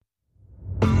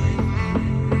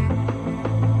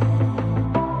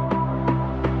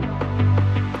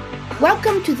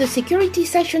Welcome to the Security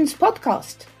Sessions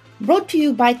podcast, brought to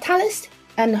you by Thales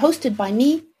and hosted by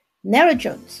me, Nera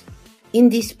Jones. In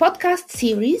this podcast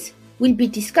series, we'll be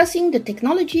discussing the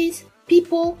technologies,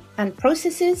 people, and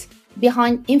processes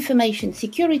behind information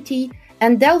security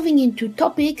and delving into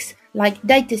topics like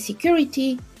data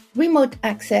security, remote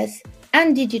access,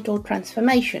 and digital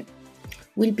transformation.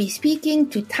 We'll be speaking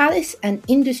to Thales and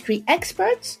industry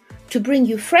experts to bring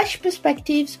you fresh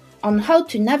perspectives on how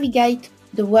to navigate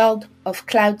the world of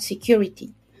cloud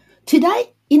security.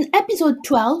 Today, in episode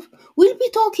 12, we'll be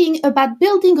talking about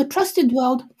building a trusted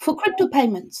world for crypto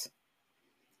payments.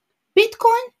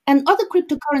 Bitcoin and other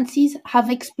cryptocurrencies have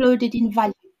exploded in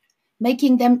value,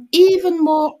 making them even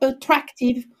more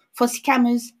attractive for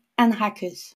scammers and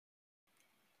hackers.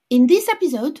 In this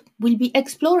episode, we'll be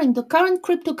exploring the current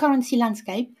cryptocurrency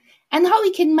landscape and how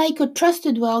we can make a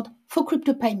trusted world for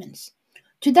crypto payments.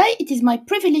 Today, it is my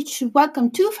privilege to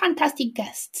welcome two fantastic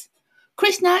guests,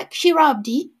 Krishna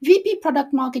Ksheerabdi, VP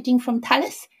Product Marketing from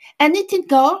Thales, and Nitin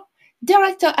Gaur,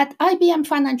 Director at IBM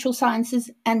Financial Sciences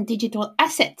and Digital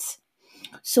Assets.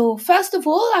 So first of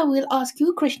all, I will ask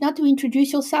you, Krishna, to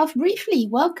introduce yourself briefly.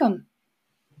 Welcome.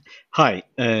 Hi,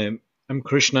 I'm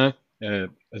Krishna.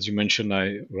 As you mentioned,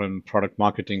 I run product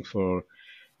marketing for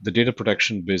the data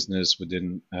protection business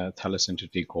within a Thales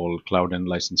entity called Cloud and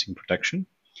Licensing Protection.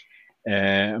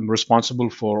 I'm responsible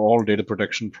for all data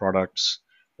protection products,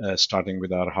 starting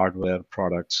with our hardware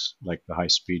products like the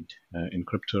high-speed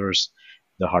encryptors,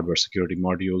 the hardware security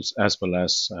modules, as well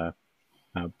as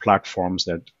platforms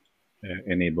that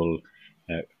enable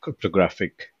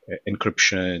cryptographic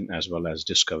encryption as well as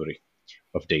discovery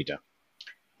of data.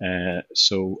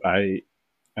 So I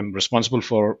am responsible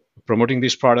for promoting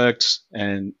these products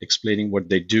and explaining what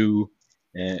they do,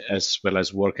 as well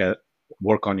as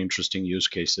work on interesting use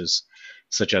cases,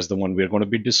 such as the one we're going to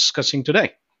be discussing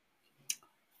today.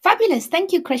 Fabulous.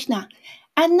 Thank you, Krishna.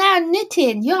 And now,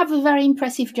 Nitin, you have a very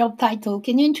impressive job title.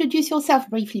 Can you introduce yourself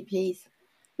briefly, please?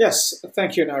 Yes,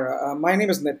 thank you, Nara. My name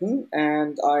is Nitin,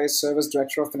 and I serve as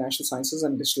Director of Financial Sciences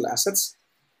and Digital Assets.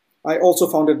 I also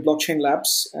founded Blockchain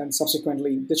Labs and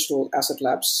subsequently Digital Asset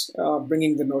Labs,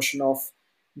 bringing the notion of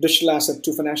digital asset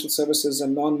to financial services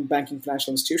and non-banking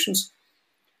financial institutions.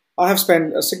 I have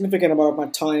spent a significant amount of my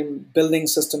time building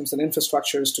systems and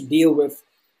infrastructures to deal with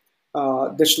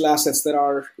digital assets that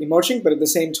are emerging, but at the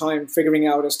same time figuring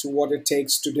out as to what it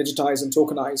takes to digitize and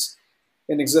tokenize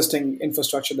an existing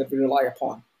infrastructure that we rely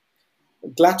upon.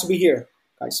 Glad to be here,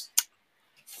 guys.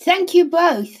 Thank you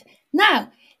both.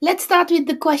 Now, let's start with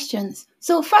the questions.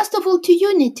 So first of all, to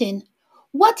you, Nitin,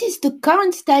 what is the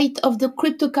current state of the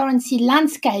cryptocurrency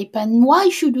landscape and why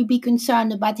should we be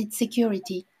concerned about its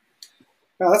security?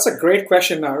 Now, that's a great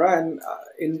question, Nara. And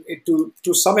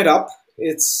to sum it up,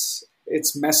 it's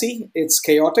messy, it's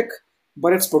chaotic,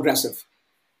 but it's progressive,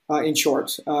 in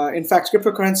short. In fact,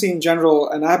 cryptocurrency in general,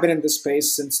 and I've been in this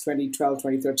space since 2012,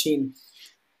 2013,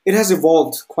 it has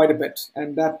evolved quite a bit.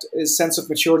 And that is sense of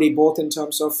maturity, both in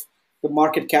terms of the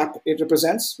market cap it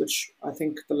represents, which I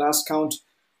think the last count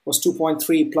was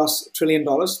 $2.3 plus trillion.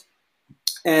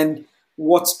 And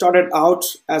what started out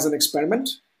as an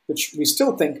experiment, which we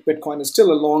still think Bitcoin is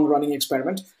still a long-running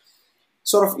experiment,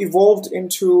 sort of evolved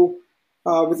into,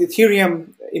 with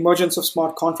Ethereum, emergence of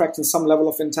smart contracts and some level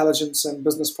of intelligence and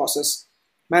business process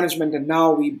management. And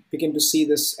now we begin to see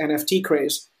this NFT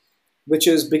craze, which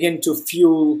is begin to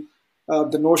fuel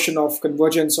the notion of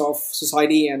convergence of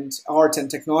society and art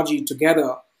and technology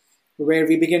together, where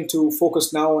we begin to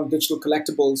focus now on digital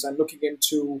collectibles and looking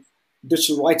into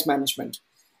digital rights management.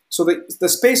 So the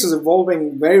space is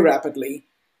evolving very rapidly.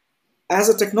 As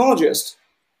a technologist,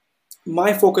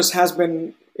 my focus has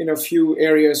been in a few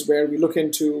areas where we look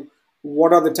into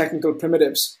what are the technical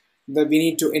primitives that we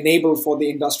need to enable for the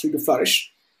industry to flourish.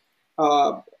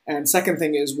 And second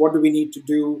thing is, what do we need to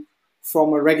do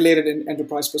from a regulated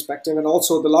enterprise perspective, and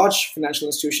also the large financial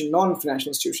institution,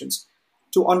 non-financial institutions,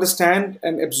 to understand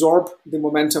and absorb the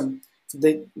momentum. So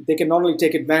they can not only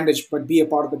take advantage, but be a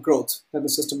part of the growth that the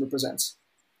system represents.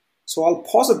 So I'll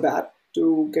pause at that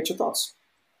to get your thoughts.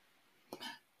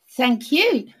 Thank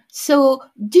you. So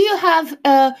do you have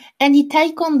any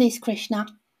take on this, Krishna?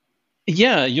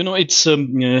 Yeah, it's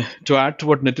to add to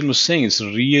what Nitin was saying, it's a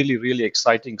really, really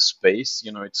exciting space.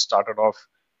 It started off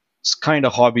it's kind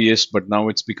of hobbyist, but now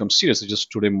it's become serious. Just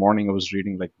today morning, I was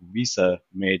reading like Visa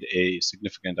made a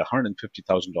significant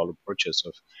 $150,000 purchase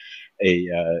of a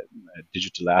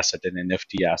digital asset, an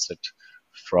NFT asset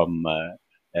from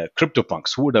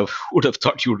CryptoPunks. Who would have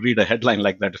thought you would read a headline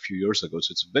like that a few years ago?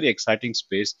 So it's a very exciting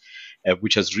space,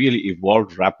 which has really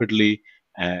evolved rapidly.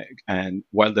 And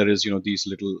while there is these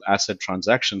little asset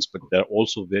transactions, but they're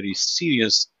also very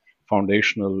serious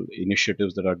foundational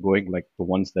initiatives that are going, like the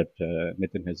ones that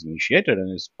Nitin has initiated,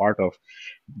 and is part of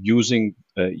using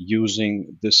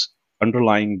this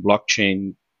underlying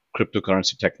blockchain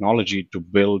cryptocurrency technology to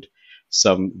build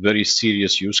some very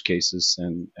serious use cases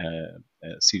and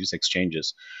serious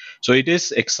exchanges. So it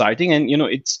is exciting, and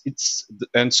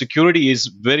and security is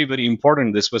very, very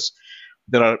important.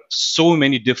 There are so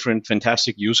many different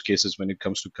fantastic use cases when it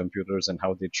comes to computers and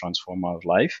how they transform our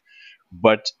life.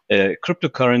 But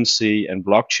cryptocurrency and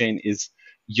blockchain is,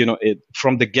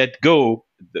 from the get-go,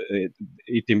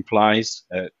 it implies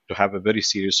to have a very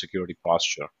serious security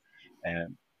posture.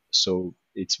 So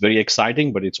it's very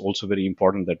exciting, but it's also very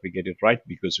important that we get it right,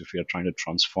 because if we are trying to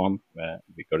transform,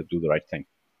 we got to do the right thing.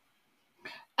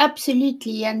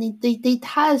 Absolutely, and it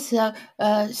has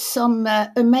some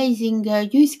amazing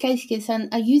use cases,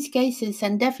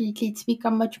 and definitely it's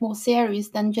become much more serious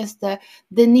than just the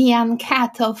Nyan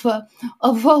cat of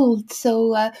old.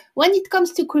 So when it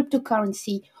comes to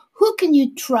cryptocurrency, who can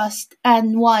you trust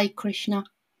and why, Krishna?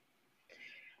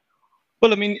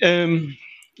 Well, I mean,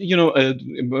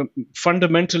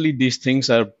 fundamentally, these things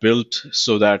are built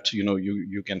so that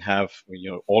you can have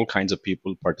all kinds of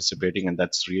people participating, and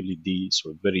that's really the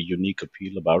sort of very unique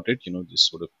appeal about it. This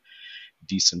sort of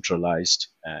decentralized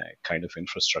kind of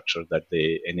infrastructure that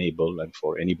they enable, and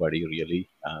for anybody really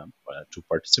to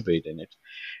participate in it.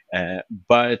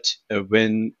 But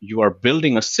when you are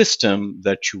building a system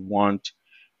that you want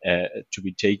to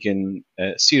be taken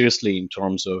seriously in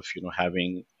terms of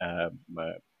having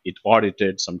it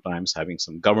audited, sometimes having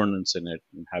some governance in it,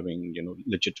 and having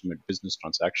legitimate business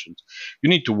transactions, you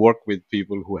need to work with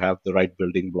people who have the right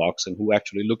building blocks and who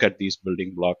actually look at these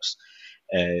building blocks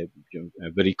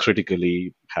very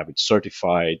critically, have it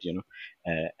certified,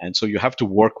 and so you have to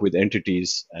work with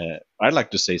entities. I'd like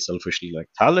to say selfishly like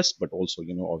Thales, but also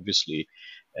obviously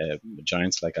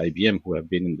giants like IBM who have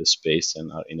been in this space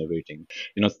and are innovating.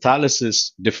 Thales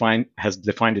has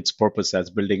defined its purpose as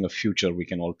building a future we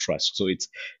can all trust. So it's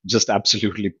just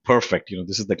absolutely perfect.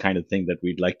 This is the kind of thing that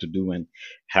we'd like to do and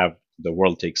have the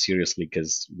world take seriously,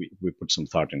 because we put some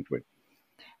thought into it.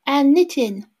 And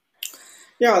Nitin.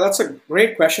 Yeah, that's a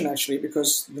great question, actually,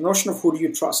 because the notion of who do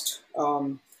you trust.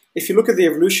 If you look at the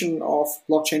evolution of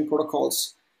blockchain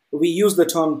protocols, we use the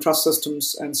term trust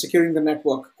systems and securing the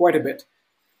network quite a bit.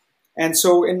 And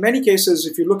so in many cases,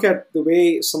 if you look at the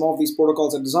way some of these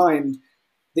protocols are designed,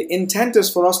 the intent is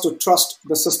for us to trust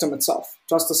the system itself,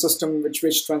 trust the system which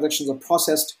transactions are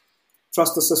processed,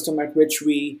 trust the system at which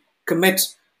we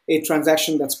commit a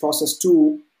transaction that's processed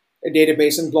to a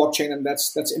database in blockchain, and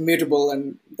that's immutable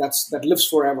and that lives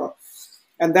forever.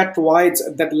 And that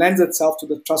lends itself to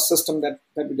the trust system that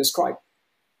we describe.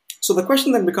 So the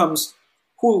question then becomes,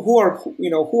 who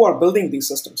are building these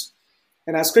systems?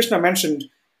 And as Krishna mentioned,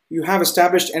 you have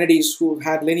established entities who've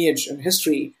had lineage and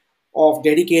history of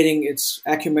dedicating its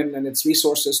acumen and its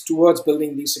resources towards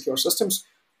building these secure systems.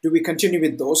 Do we continue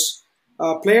with those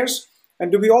players?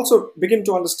 And do we also begin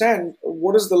to understand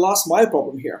what is the last mile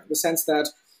problem here? In the sense that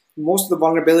most of the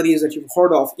vulnerabilities that you've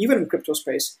heard of, even in crypto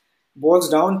space, boils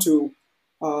down to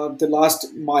the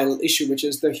last mile issue, which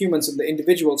is the humans and the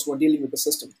individuals who are dealing with the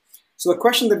system. So the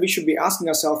question that we should be asking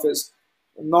ourselves is,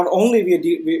 not only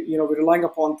we're relying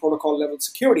upon protocol level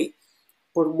security,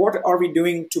 but what are we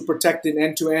doing to protect it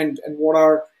end to end, and what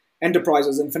are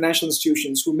enterprises and financial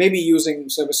institutions who may be using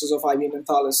services of IBM and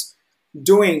Thales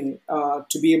doing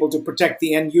to be able to protect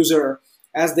the end user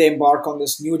as they embark on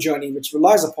this new journey, which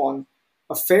relies upon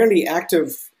a fairly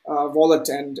active wallet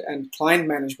and client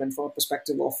management from a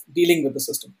perspective of dealing with the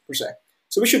system per se.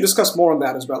 So we should discuss more on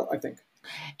that as well, I think.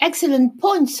 Excellent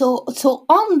point. So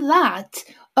on that,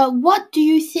 what do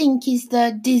you think is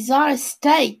the desired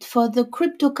state for the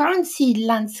cryptocurrency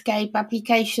landscape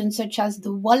applications, such as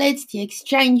the wallets, the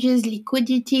exchanges,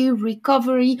 liquidity,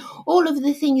 recovery, all of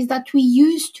the things that we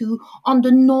used to on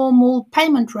the normal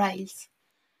payment rails?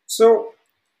 So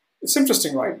it's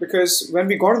interesting, right? Because when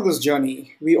we got on this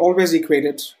journey, we always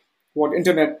equated what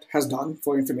internet has done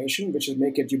for information, which is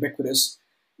make it ubiquitous,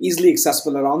 easily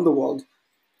accessible around the world.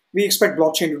 We expect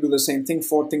blockchain to do the same thing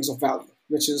for things of value,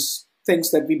 which is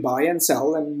things that we buy and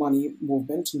sell, and money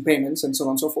movement and payments and so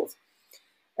on and so forth.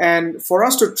 And for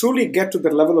us to truly get to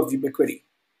the level of ubiquity,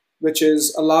 which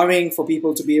is allowing for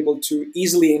people to be able to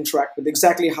easily interact with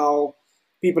exactly how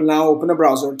people now open a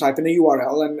browser, type in a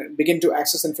URL, and begin to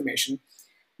access information,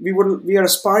 we are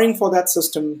aspiring for that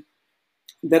system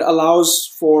that allows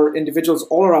for individuals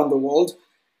all around the world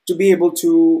to be able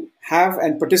to have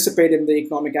and participate in the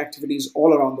economic activities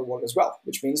all around the world as well,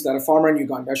 which means that a farmer in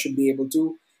Uganda should be able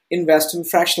to invest in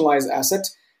fractionalized asset,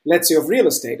 let's say of real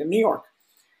estate in New York.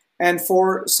 And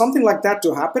for something like that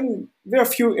to happen, there are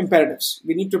a few imperatives.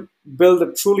 We need to build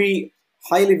a truly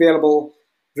highly available,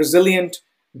 resilient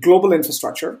global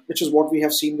infrastructure, which is what we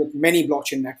have seen with many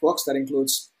blockchain networks. That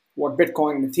includes what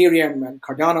Bitcoin and Ethereum and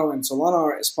Cardano and Solana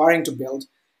are aspiring to build,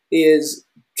 is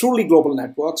truly global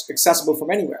networks accessible from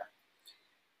anywhere.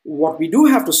 What we do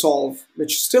have to solve,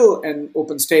 which is still an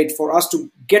open state for us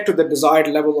to get to the desired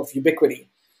level of ubiquity,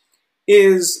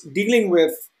 is dealing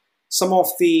with some of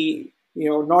the,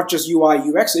 not just UI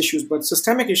UX issues, but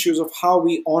systemic issues of how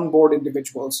we onboard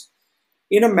individuals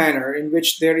in a manner in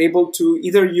which they're able to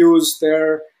either use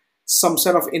their some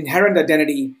sort of inherent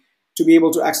identity to be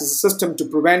able to access the system to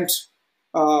prevent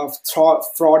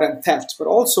fraud and theft, but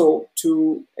also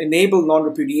to enable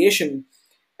non-repudiation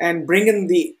and bring in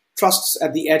the trusts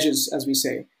at the edges, as we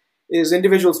say, is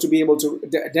individuals to be able to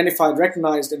identify,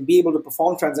 recognize, and be able to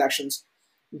perform transactions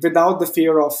without the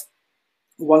fear of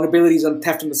vulnerabilities and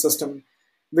theft in the system,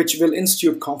 which will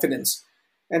institute confidence.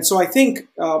 And so I think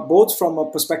both from a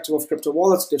perspective of crypto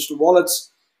wallets, digital wallets,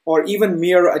 or even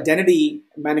mere identity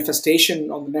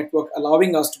manifestation on the network,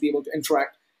 allowing us to be able to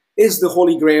interact, is the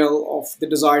holy grail of the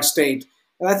desired state.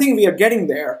 And I think we are getting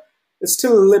there. It's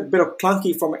still a little bit of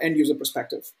clunky from an end user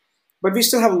perspective, but we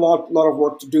still have a lot of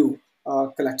work to do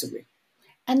collectively.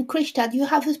 And Krishna, do you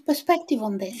have a perspective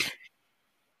on this?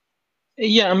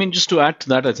 Yeah, I mean, just to add to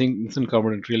that, I think Nathan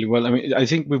covered it really well. I mean, I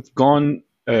think we've gone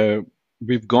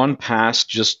past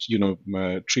just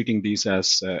treating these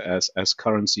as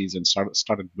currencies and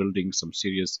started building some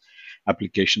serious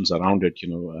applications around it.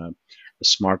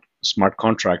 Smart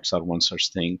contracts are one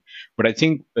such thing. But I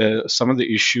think some of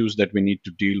the issues that we need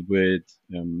to deal with,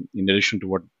 in addition to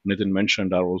what Nathan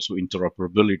mentioned, are also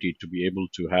interoperability, to be able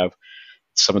to have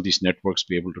some of these networks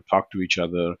be able to talk to each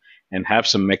other and have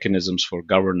some mechanisms for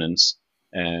governance,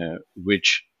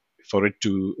 which, for it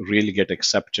to really get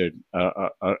accepted,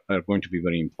 are going to be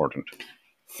very important.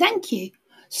 Thank you.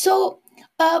 So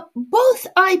both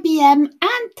IBM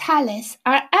and Thales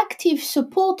are active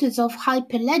supporters of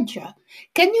Hyperledger.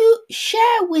 Can you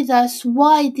share with us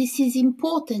why this is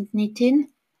important, Nitin?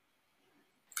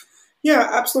 Yeah,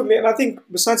 absolutely. And I think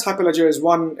besides Hyperledger is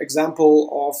one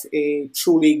example of a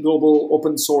truly global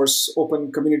open source,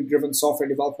 open community driven software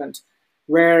development,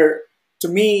 where to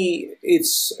me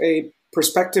it's a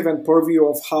perspective and purview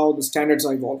of how the standards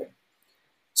are evolving.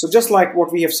 So just like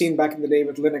what we have seen back in the day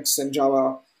with Linux and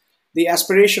Java, the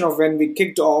aspiration of when we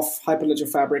kicked off Hyperledger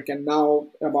Fabric, and now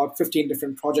about 15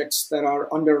 different projects that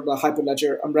are under the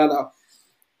Hyperledger umbrella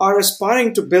are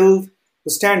aspiring to build the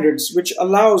standards which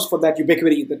allows for that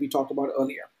ubiquity that we talked about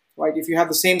earlier, right? If you have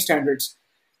the same standards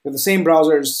with the same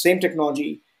browsers, same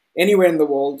technology, anywhere in the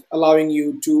world, allowing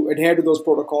you to adhere to those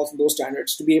protocols and those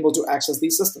standards to be able to access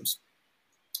these systems.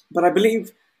 But I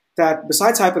believe that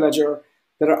besides Hyperledger,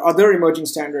 there are other emerging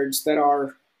standards that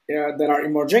are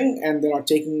emerging and that are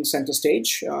taking center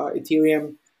stage.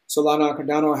 Ethereum, Solana,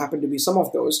 Cardano happen to be some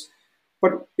of those.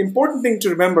 But important thing to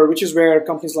remember, which is where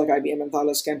companies like IBM and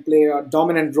Thales can play a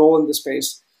dominant role in this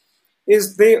space,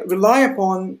 is they rely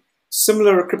upon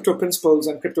similar crypto principles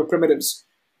and crypto primitives,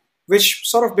 which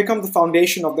sort of become the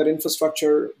foundation of that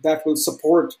infrastructure that will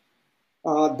support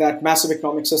that massive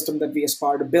economic system that we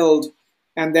aspire to build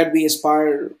and that we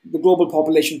aspire the global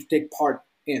population to take part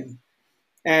in.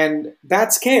 And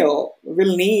that scale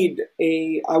will need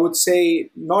I would say,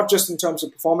 not just in terms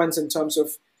of performance, in terms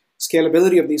of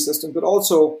scalability of these systems, but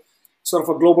also sort of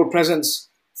a global presence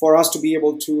for us to be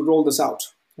able to roll this out.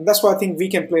 And that's why I think we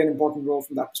can play an important role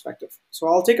from that perspective. So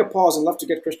I'll take a pause and love to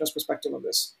get Krishna's perspective on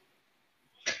this.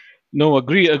 No,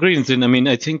 agree, Nitin. I mean,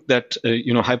 I think that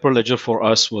Hyperledger for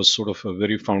us was sort of a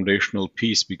very foundational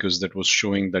piece, because that was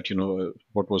showing that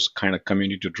what was kind of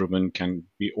community driven can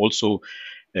be also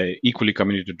equally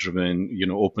community driven.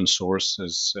 Open source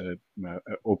as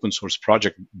open source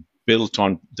project built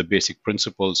on the basic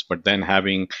principles, but then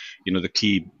having the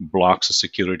key blocks of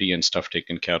security and stuff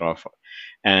taken care of.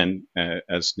 And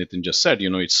as Nitin just said,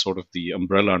 it's sort of the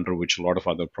umbrella under which a lot of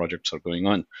other projects are going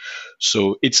on.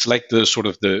 So it's like the sort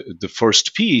of the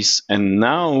first piece, and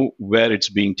now where it's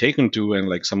being taken to, and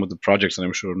like some of the projects, and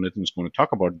I'm sure Nitin's going to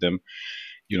talk about them,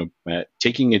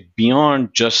 taking it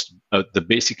beyond just the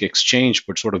basic exchange,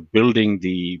 but sort of building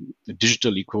the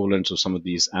digital equivalents of some of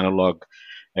these analog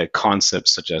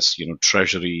concepts, such as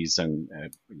treasuries and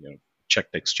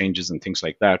checked exchanges and things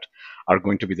like that, are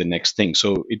going to be the next thing.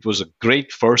 So it was a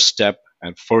great first step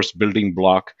and first building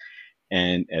block,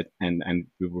 and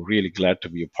we were really glad to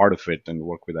be a part of it and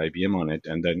work with IBM on it.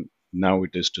 And then now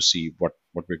it is to see what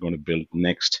we're going to build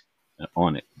next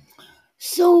on it.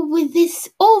 So, with this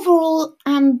overall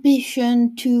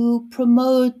ambition to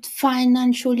promote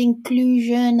financial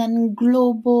inclusion and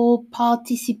global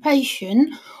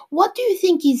participation, what do you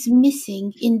think is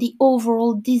missing in the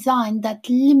overall design that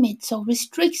limits or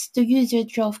restricts the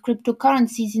usage of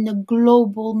cryptocurrencies in a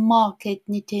global market,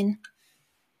 Nitin?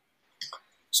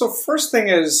 So first thing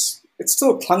is it's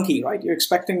still clunky, right? You're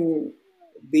expecting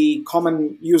the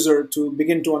common user to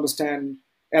begin to understand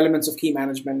elements of key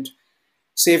management,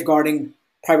 safeguarding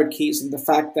private keys, and the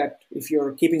fact that if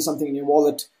you're keeping something in your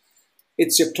wallet,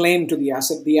 it's your claim to the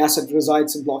asset. The asset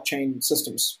resides in blockchain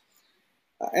systems.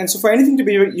 And so for anything to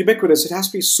be ubiquitous, it has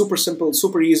to be super simple,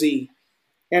 super easy,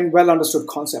 and well understood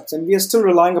concepts. And we are still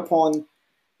relying upon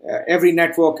every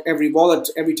network, every wallet,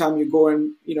 every time you go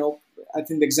and, I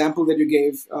think the example that you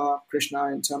gave, Krishna,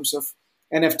 in terms of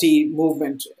NFT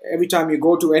movement, every time you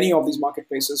go to any of these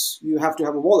marketplaces, you have to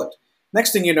have a wallet.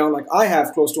 Next thing you know, like I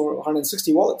have close to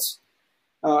 160 wallets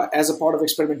as a part of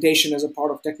experimentation, as a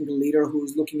part of technical leader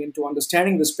who's looking into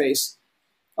understanding the space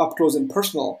up close and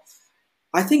personal.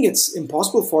 I think it's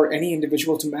impossible for any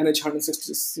individual to manage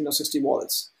 160 60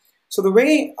 wallets. So the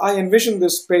way I envision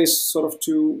this space sort of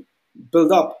to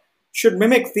build up should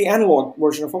mimic the analog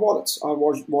version of our wallets. Our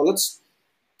wallets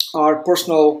are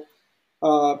personal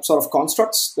sort of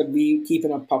constructs that we keep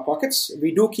in our pockets.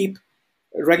 We do keep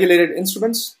regulated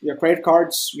instruments, your credit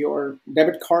cards, your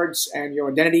debit cards, and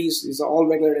your identities. These are all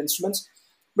regulated instruments.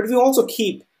 But we also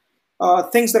keep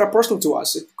things that are personal to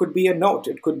us. It could be a note.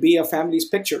 It could be a family's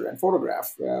picture and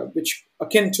photograph, which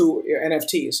akin to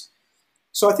NFTs.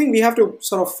 So I think we have to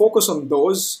sort of focus on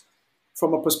those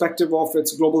from a perspective of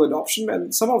its global adoption.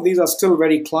 And some of these are still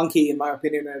very clunky, in my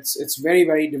opinion. It's very,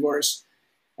 very diverse.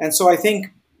 And so I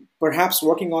think perhaps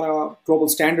working on a global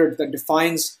standard that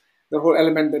defines the whole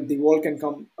element that the world can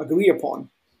come agree upon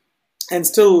and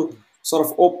still sort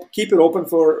of keep it open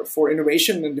for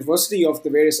innovation and diversity of the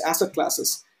various asset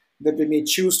classes that we may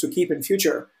choose to keep in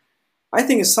future, I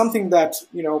think is something that,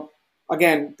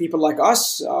 again, people like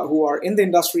us who are in the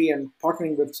industry and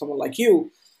partnering with someone like you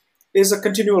is a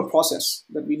continual process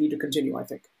that we need to continue, I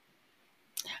think.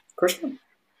 Krishna?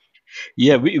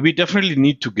 Yeah, we definitely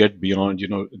need to get beyond,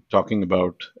 talking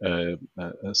about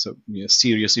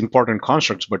serious, important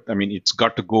constructs. But I mean, it's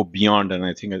got to go beyond, and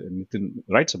I think Nitin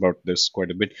writes about this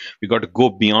quite a bit. We got to go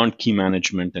beyond key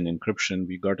management and encryption.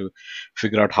 We got to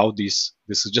figure out how this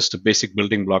is just a basic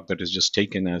building block that is just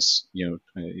taken as,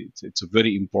 it's a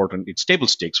very important, it's table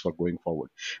stakes for going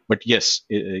forward. But yes,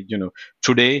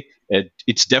 today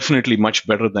it's definitely much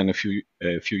better than a few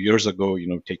years ago,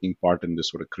 taking part in this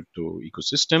sort of crypto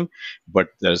ecosystem. But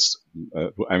there's,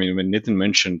 when Nitin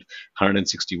mentioned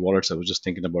 160 wallets, I was just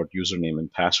thinking about username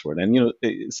and password. And,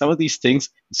 some of these things,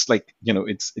 it's like,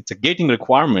 it's a gating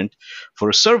requirement for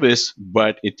a service,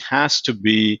 but it has to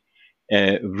be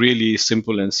really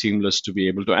simple and seamless to be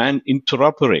able to, and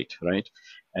interoperate, right?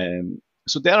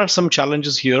 So there are some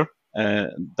challenges here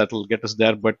that will get us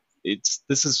there, but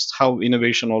this is how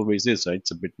innovation always is, right? It's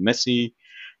a bit messy,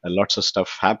 lots of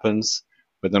stuff happens,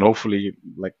 but then hopefully,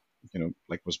 like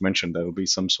was mentioned, there will be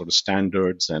some sort of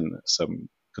standards and some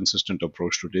consistent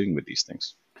approach to dealing with these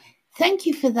things. Thank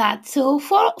you for that. So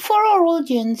for our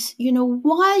audience,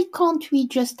 why can't we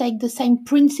just take the same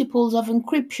principles of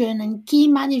encryption and key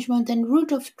management and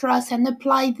root of trust and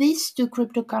apply this to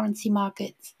cryptocurrency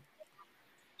markets?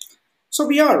 So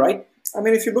we are, right? I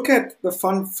mean, if you look at the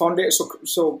foundation,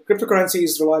 so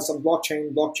cryptocurrencies relies on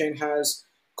blockchain. Blockchain has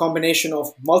combination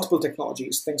of multiple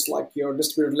technologies, things like your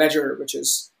distributed ledger, which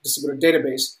is distributed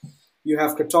database. You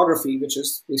have cryptography, which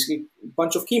is basically a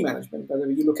bunch of key management, whether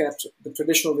you look at the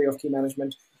traditional way of key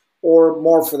management or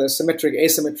more for the symmetric,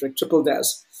 asymmetric, triple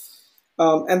DES.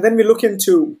 And then we look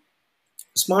into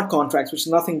smart contracts, which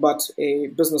is nothing but a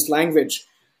business language.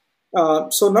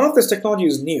 So none of this technology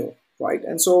is new, right?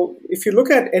 And so if you look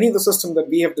at any of the system that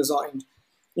we have designed,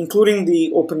 including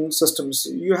the open systems,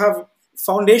 you have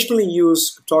foundationally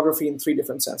used cryptography in three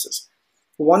different senses.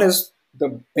 One is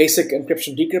the basic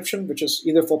encryption decryption, which is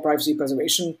either for privacy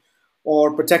preservation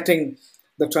or protecting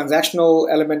the transactional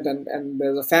element. And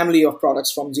there's a family of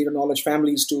products from zero knowledge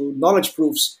families to knowledge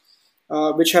proofs,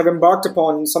 which have embarked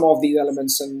upon some of these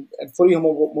elements and fully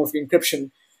homomorphic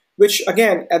encryption, which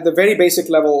again, at the very basic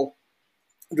level,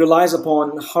 relies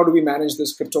upon how do we manage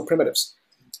these crypto primitives.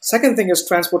 Second thing is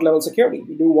transport level security.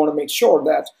 We do want to make sure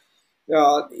that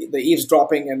the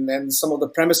eavesdropping and some of the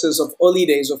premises of early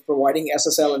days of providing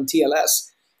SSL and TLS,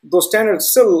 those standards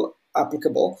still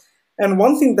applicable. And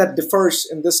one thing that differs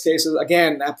in this case is,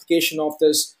 again, application of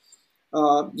this,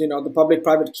 the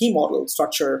public-private key model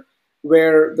structure,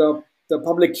 where the the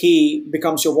public key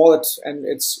becomes your wallet and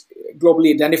it's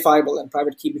globally identifiable, and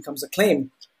private key becomes a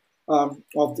claim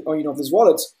of these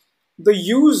wallets. The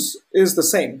use is the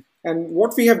same, and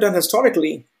what we have done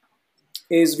historically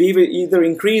is we've either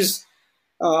increased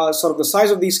sort of the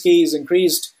size of these keys,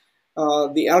 increased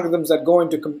the algorithms that go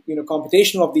into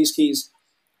computation of these keys,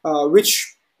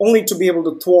 which only to be able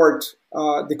to thwart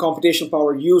the computational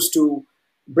power used to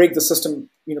break the system,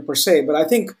 per se. But I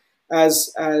think,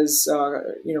 as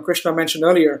Krishna mentioned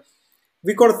earlier,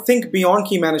 we've got to think beyond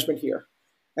key management here,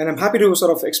 and I'm happy to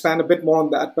sort of expand a bit more on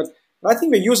that. But I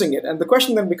think we're using it, and the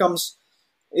question then becomes: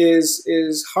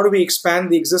 is how do we expand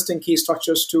the existing key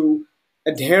structures to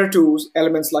adhere to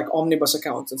elements like omnibus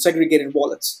accounts and segregated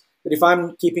wallets? That if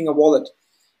I'm keeping a wallet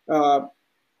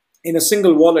in a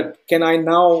single wallet, can I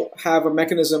now have a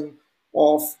mechanism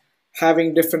of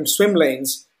having different swim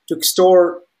lanes to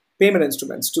store payment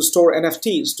instruments, to store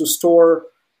NFTs, to store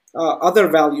other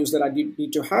values that I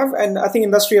need to have? And I think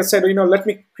industry has said, let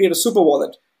me create a super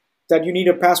wallet that you need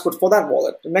a password for that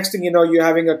wallet. The next thing you know, you're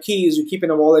having a keys, you keep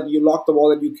in a wallet, you lock the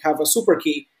wallet, you have a super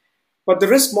key. But the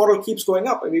risk model keeps going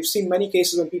up. And we've seen many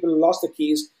cases when people lost the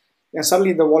keys and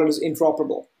suddenly the wallet is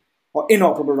interoperable, or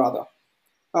inoperable rather.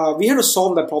 We had to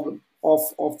solve that problem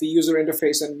of the user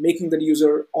interface and making the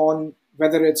user on,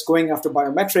 whether it's going after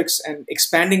biometrics and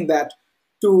expanding that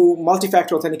to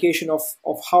multi-factor authentication of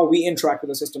how we interact with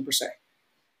the system per se.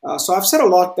 So I've said a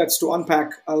lot that's to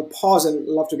unpack. I'll pause and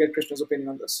love to get Krishna's opinion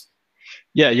on this.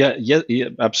 Yeah,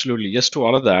 absolutely. Yes to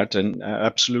all of that, and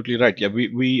absolutely right. Yeah,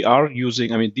 we are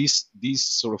using. I mean, these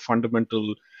sort of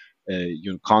fundamental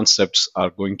concepts are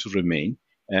going to remain.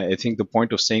 I think the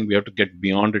point of saying we have to get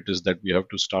beyond it is that we have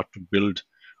to start to build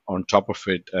on top of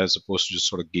it, as opposed to just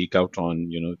sort of geek out on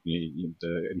the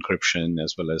encryption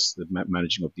as well as the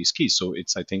managing of these keys. So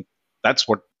I think that's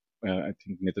what I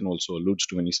think Nitin also alludes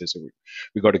to when he says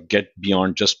we got to get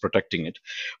beyond just protecting it.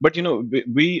 But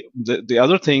the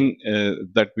other thing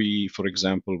that we, for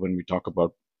example, when we talk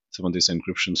about some of this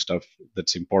encryption stuff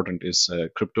that's important is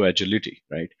crypto agility,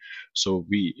 right? So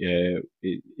we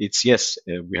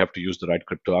have to use the right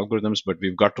crypto algorithms, but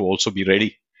we've got to also be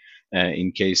ready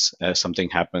in case something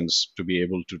happens, to be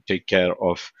able to take care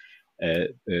of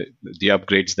the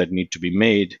upgrades that need to be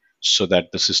made so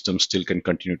that the system still can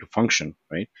continue to function,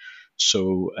 right?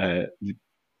 So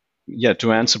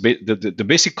to answer, the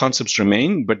basic concepts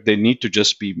remain, but they need to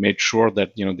just be made sure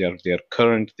that they are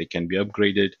current, they can be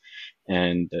upgraded,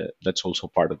 and that's also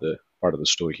part of the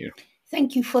story here.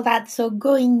 Thank you for that. So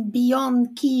going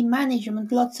beyond key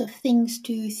management, lots of things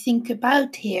to think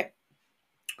about here.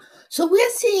 So we're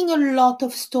seeing a lot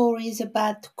of stories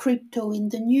about crypto in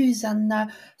the news, and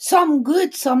some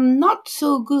good, some not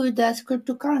so good, as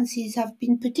cryptocurrencies have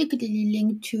been particularly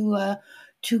linked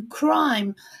to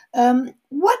crime.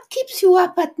 What keeps you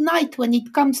up at night when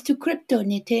it comes to crypto,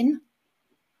 Nitin?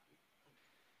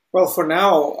 Well, for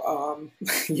now,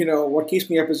 what keeps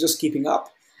me up is just keeping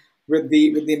up with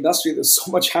the industry. There's so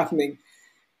much happening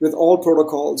with all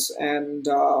protocols and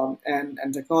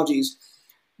technologies,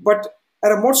 but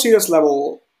at a more serious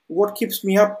level, what keeps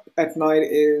me up at night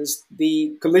is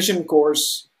the collision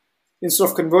course. Instead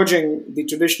of converging the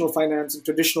traditional finance and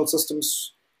traditional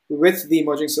systems with the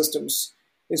emerging systems,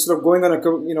 instead of going on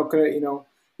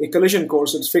a collision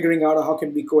course, it's figuring out how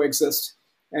can we coexist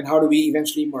and how do we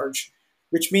eventually merge.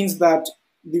 Which means that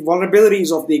the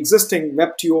vulnerabilities of the existing Web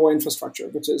 2.0 infrastructure,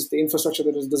 which is the infrastructure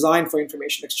that is designed for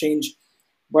information exchange,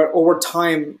 but over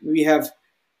time we have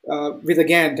with,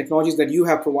 again, technologies that you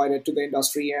have provided to the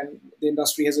industry, and the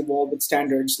industry has evolved with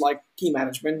standards like key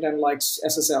management and like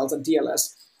SSLs and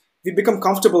TLS. We've become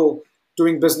comfortable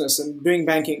doing business and doing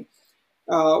banking.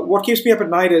 What keeps me up at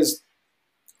night is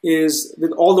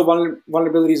with all the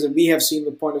vulnerabilities that we have seen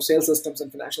with point of sale systems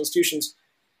and financial institutions,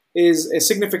 is a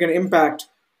significant impact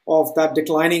of that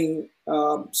declining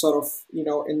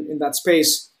in that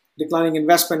space, declining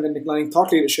investment and declining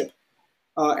thought leadership.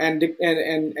 And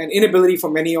inability for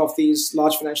many of these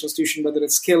large financial institutions, whether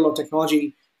it's skill or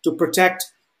technology, to protect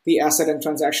the asset and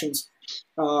transactions.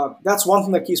 That's one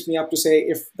thing that keeps me up to say,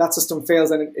 if that system fails,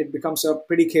 then it becomes a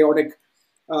pretty chaotic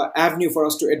avenue for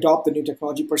us to adopt the new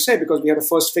technology per se, because we have to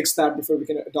first fix that before we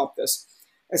can adopt this.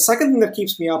 A second thing that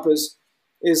keeps me up is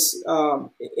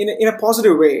in a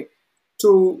positive way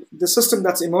to the system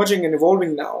that's emerging and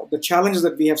evolving now. The challenges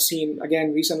that we have seen,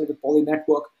 again, recently with Poly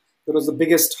Network, that was the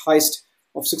biggest heist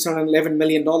of $611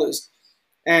 million,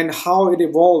 and how it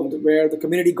evolved, where the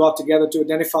community got together to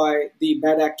identify the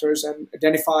bad actors and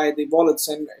identify the wallets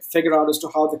and figure out as to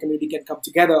how the community can come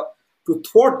together to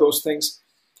thwart those things.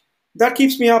 That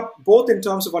keeps me up both in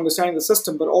terms of understanding the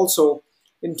system, but also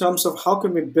in terms of how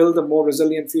can we build a more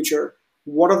resilient future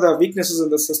what are the weaknesses in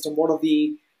the system, what are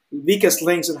the weakest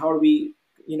links, and how do we,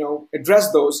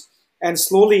 address those, and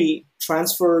slowly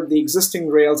transfer the existing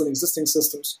rails and existing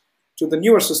systems to the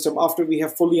newer system after we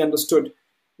have fully understood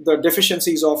the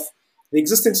deficiencies of the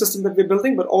existing system that we're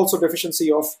building, but also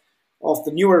deficiency of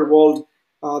the newer world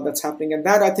that's happening. And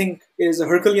that, I think, is a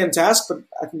Herculean task, but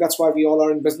I think that's why we all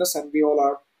are in business and we all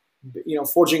are,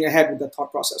 forging ahead with that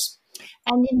thought process.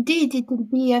 And indeed, it will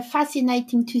be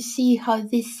fascinating to see how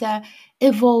this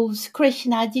evolves.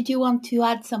 Krishna, did you want to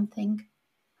add something?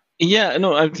 Yeah,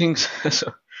 no, I think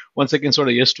so. Once again, sort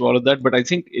of yes to all of that, but I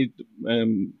think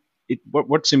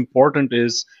what's important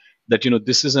is that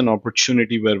this is an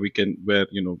opportunity where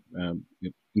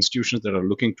institutions that are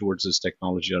looking towards this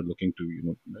technology are looking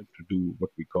to to do what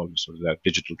we call sort of that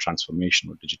digital transformation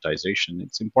or digitization.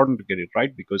 It's important to get it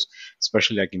right because,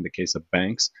 especially like in the case of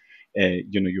banks,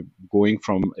 you're going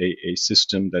from a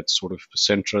system that's sort of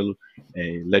central,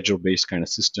 a ledger-based kind of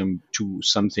system, to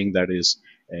something that is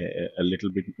a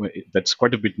little bit that's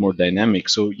quite a bit more dynamic.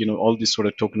 So all this sort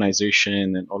of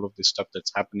tokenization and all of this stuff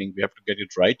that's happening, we have to get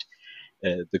it right.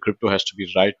 The crypto has to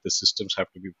be right. The systems have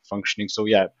to be functioning. So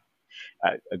yeah,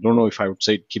 I don't know if I would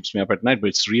say it keeps me up at night, but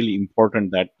it's really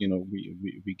important that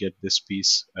we get this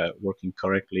piece working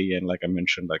correctly. And like I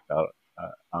mentioned, like our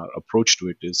approach to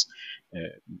it is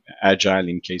agile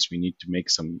in case we need to make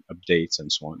some updates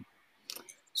and so on.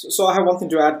 So I have one thing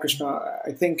to add, Krishna.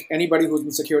 I think anybody who's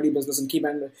in security business and key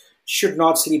management should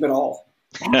not sleep at all.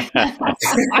 I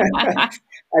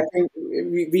think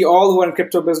we all who are in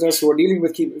crypto business, who are dealing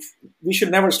with key, we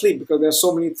should never sleep because there are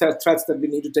so many threats that we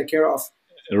need to take care of.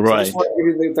 Right. So I just want to give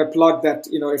you the plug that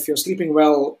if you're sleeping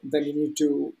well, then you need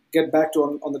to get back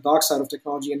to on the dark side of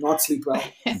technology and not sleep well.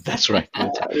 That's right.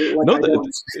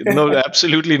 No,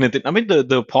 absolutely, Nitin. I mean,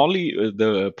 the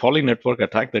Poly network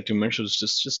attack that you mentioned is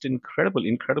just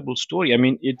incredible story. I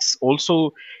mean, it's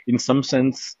also in some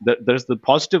sense that there's the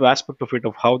positive aspect of it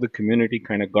of how the community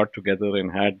kind of got together and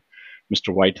had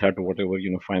Mr. White Hat or whatever,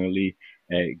 finally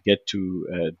get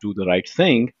to do the right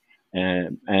thing.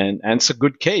 And it's a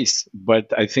good case,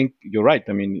 but I think you're right.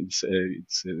 I mean, it's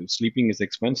sleeping is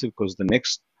expensive because the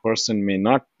next person may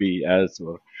not be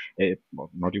or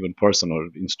not even person or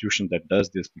institution that does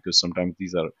this, because sometimes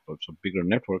these are also bigger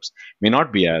networks, may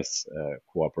not be as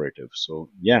cooperative. So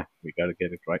yeah, we got to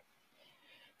get it right.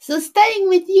 So staying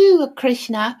with you,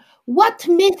 Krishna, what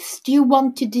myths do you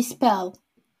want to dispel?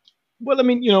 Well, I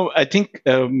mean, I think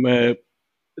there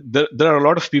are a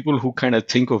lot of people who kind of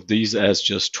think of these as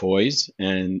just toys,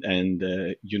 and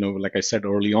like I said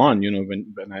early on,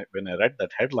 when I read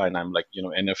that headline, I'm like,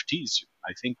 NFTs.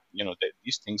 I think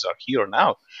these things are here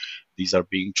now. These are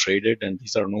being traded, and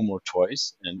these are no more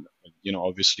toys. And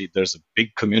obviously, there's a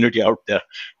big community out there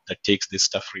that takes this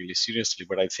stuff really seriously.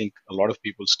 But I think a lot of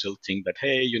people still think that,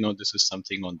 hey, this is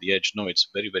something on the edge. No, it's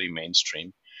very, very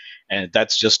mainstream. And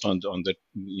that's just on the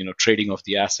trading of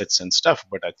the assets and stuff.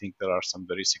 But I think there are some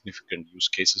very significant use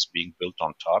cases being built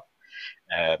on top.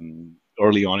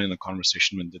 Early on in the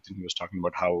conversation, when Nitin was talking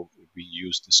about how we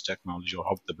use this technology or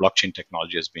how the blockchain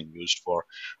technology has been used for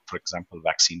example,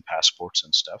 vaccine passports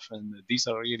and stuff, and these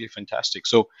are really fantastic.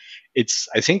 So it's,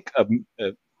 I think,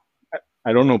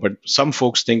 I don't know, but some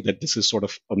folks think that this is sort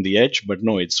of on the edge, but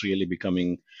no, it's really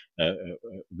becoming a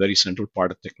very central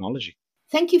part of technology.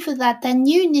 Thank you for that. And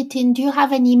you, Nitin, do you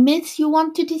have any myths you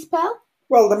want to dispel?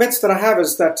 Well, the myths that I have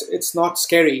is that it's not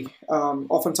scary.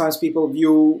 Oftentimes people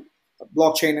view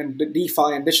blockchain and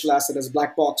DeFi and digital asset as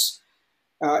black box.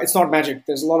 It's not magic.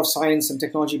 There's a lot of science and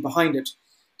technology behind it.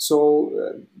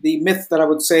 So the myth that I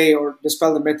would say, or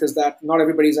dispel the myth, is that not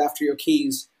everybody's after your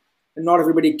keys and not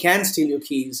everybody can steal your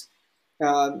keys.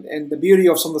 And the beauty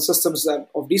of some of the systems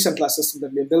of decentralized systems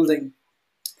that we're building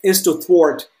is to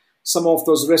thwart some of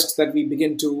those risks that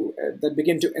begin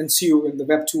to ensue in the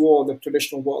Web 2.0 or the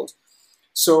traditional world.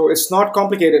 So it's not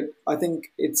complicated. I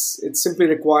think it simply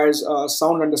requires a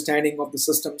sound understanding of the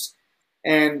systems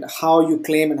and how you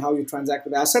claim and how you transact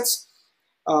with assets.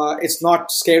 It's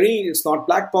not scary. It's not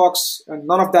black box. And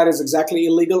none of that is exactly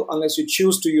illegal unless you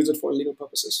choose to use it for illegal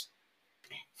purposes.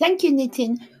 Thank you,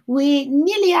 Nitin. We're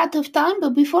nearly out of time,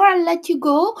 but before I let you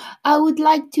go, I would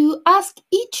like to ask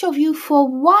each of you for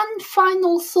one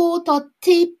final thought or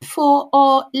tip for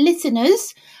our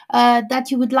listeners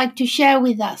that you would like to share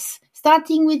with us.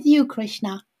 Starting with you,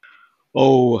 Krishna.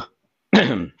 Oh,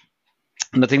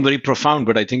 nothing very profound,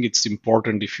 but I think it's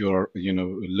important if you're,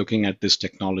 looking at this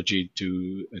technology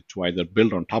to either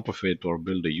build on top of it or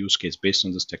build a use case based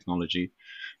on this technology.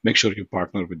 Make sure you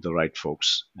partner with the right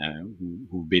folks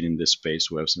who've been in this space,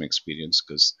 who have some experience,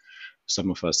 because some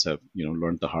of us have,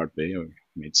 learned the hard way or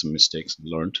made some mistakes and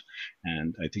learned.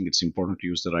 And I think it's important to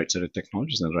use the right set of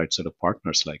technologies and the right set of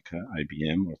partners like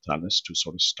IBM or Thales to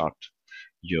sort of start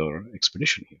your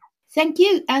expedition here. Thank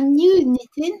you. And you,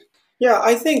 Nitin? Yeah,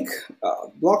 I think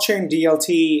blockchain,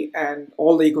 DLT, and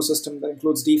all the ecosystem that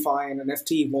includes DeFi and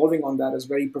NFT evolving on that is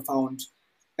very profound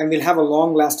and will have a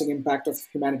long-lasting impact of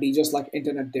humanity, just like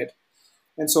internet did.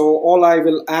 And so all I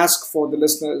will ask for the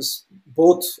listeners,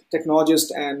 both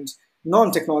technologists and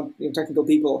non-technical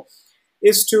people,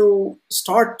 is to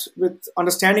start with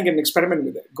understanding and experiment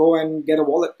with it. Go and get a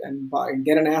wallet and buy and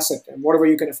get an asset and whatever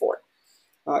you can afford.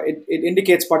 It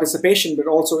indicates participation, but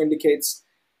also indicates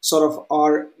sort of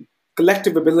our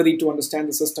collective ability to understand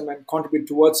the system and contribute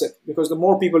towards it. Because the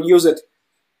more people use it,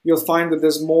 you'll find that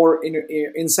there's more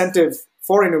incentive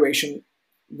for innovation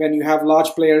when you have large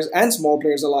players and small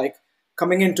players alike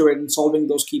coming into it and solving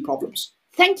those key problems.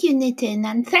 Thank you, Nitin,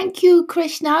 and thank you,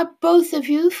 Krishna, both of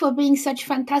you, for being such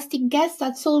fantastic guests.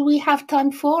 That's all we have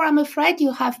time for. I'm afraid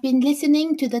you have been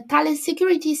listening to the Thales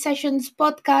Security Sessions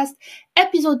podcast,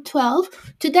 episode 12.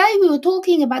 Today we were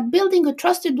talking about building a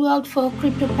trusted world for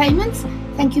crypto payments.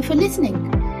 Thank you for listening.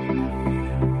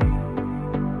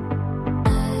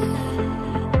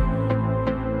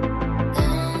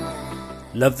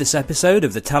 Love this episode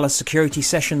of the Thales Security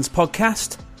Sessions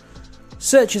podcast?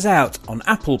 Search us out on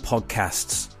Apple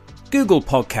Podcasts, Google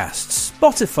Podcasts,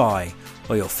 Spotify,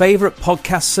 or your favourite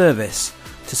podcast service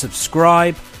to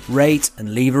subscribe, rate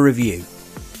and leave a review.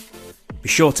 Be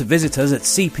sure to visit us at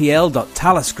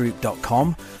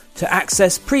cpl.thalesgroup.com to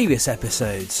access previous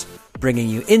episodes, bringing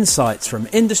you insights from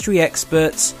industry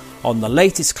experts on the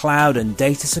latest cloud and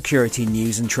data security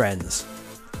news and trends.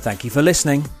 Thank you for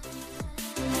listening.